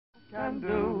can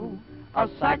do. A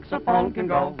saxophone can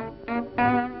go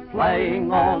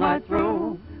playing all night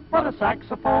through, but a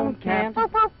saxophone can't,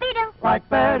 like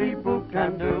Betty Boop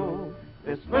can do.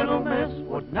 This little miss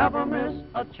would never miss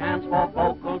a chance for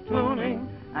vocal tuning,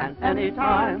 and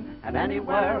anytime and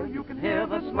anywhere you can hear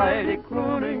this lady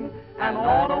crooning. An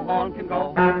auto horn can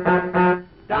go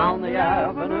down the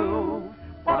avenue,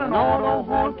 but an auto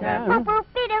horn can,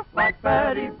 like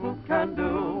Betty Boop can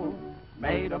do.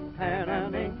 Made of pen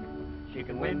and ink, she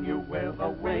can win you with a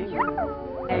wink.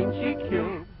 Ain't she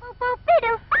cute?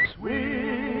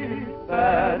 Sweet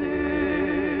Betty.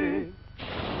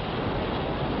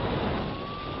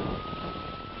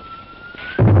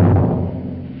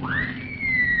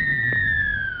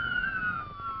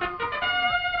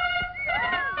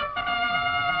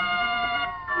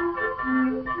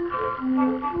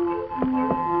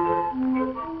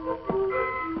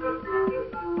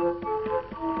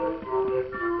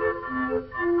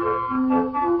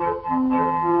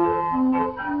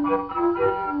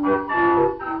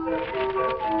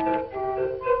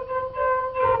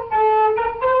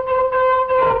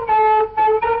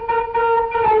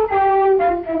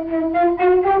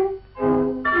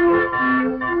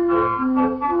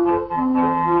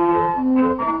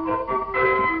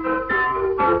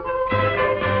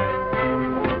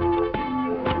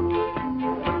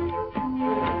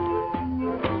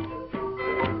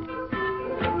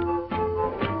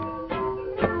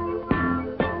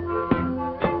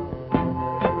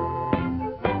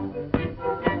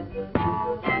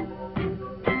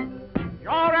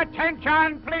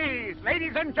 Attention, please.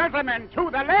 Ladies and gentlemen,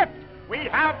 to the left, we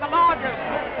have the largest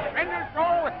spinner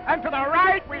show, and to the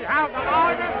right, we have the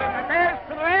largest and the best.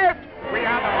 To the left, we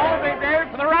have the holding there.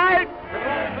 To the right,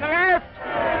 to the left,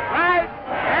 right,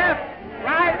 left,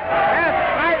 right, left,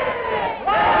 right.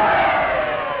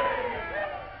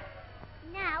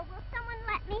 Now, will someone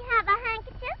let me have a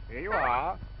handkerchief? Here you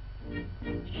are.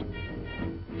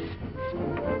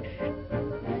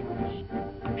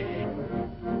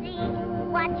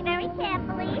 Watch very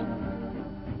carefully.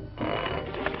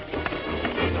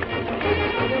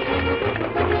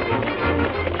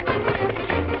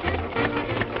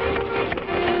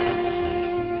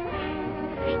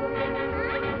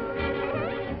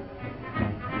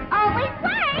 Always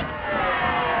works.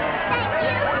 Thank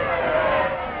you.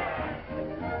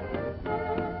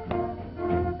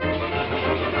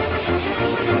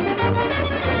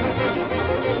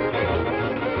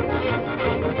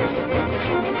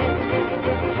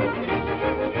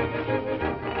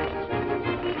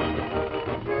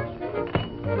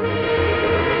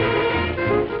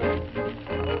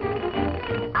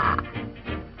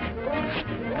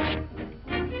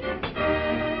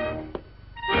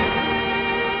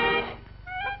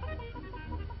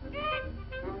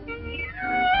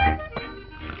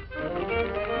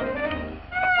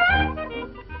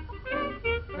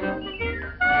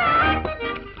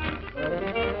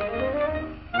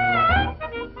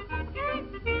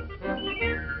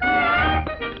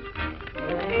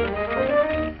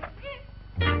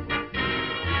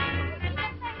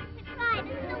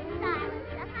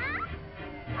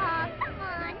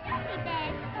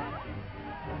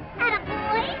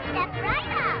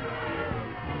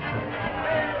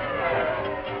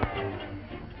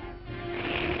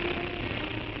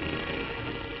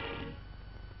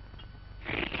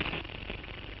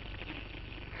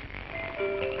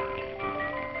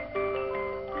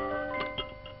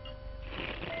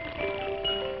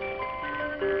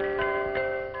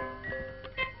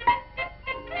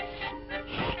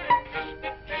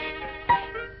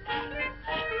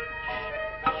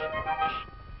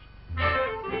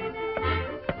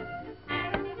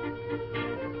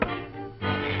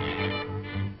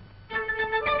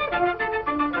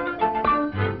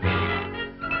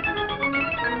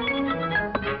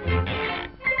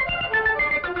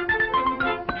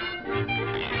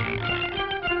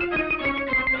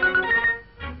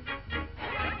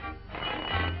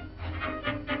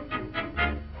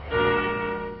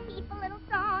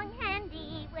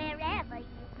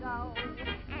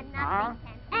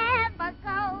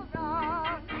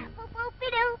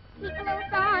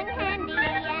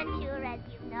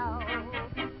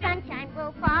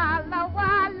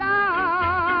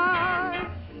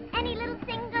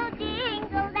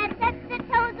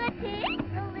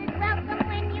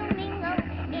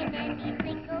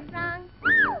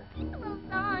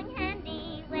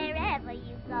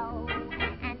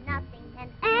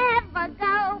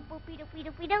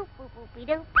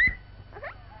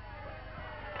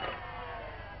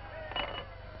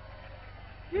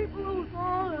 Keep loose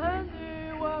on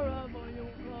handy wherever you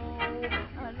go,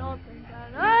 and nothing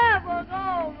can ever go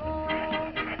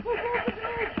wrong.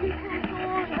 Keep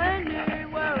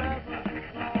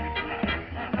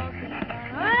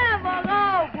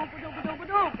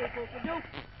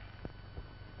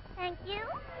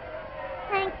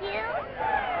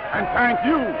thank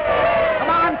you. Come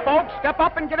on, folks, step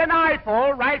up and get an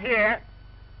eyeful right here.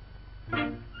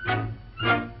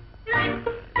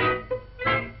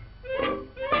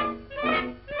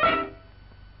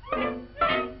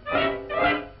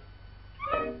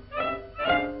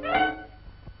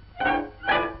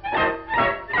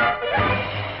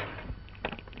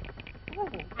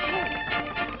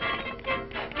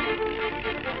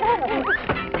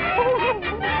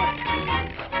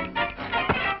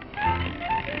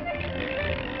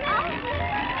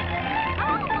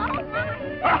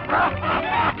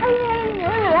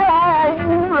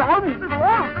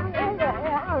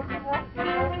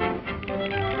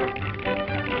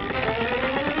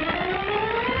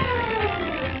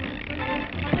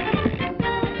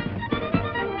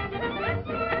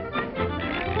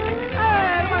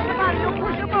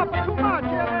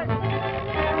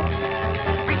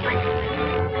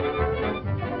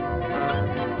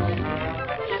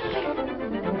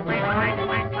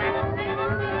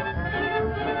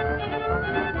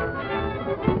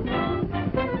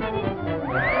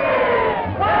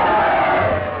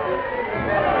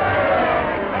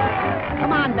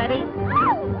 Come on, Betty.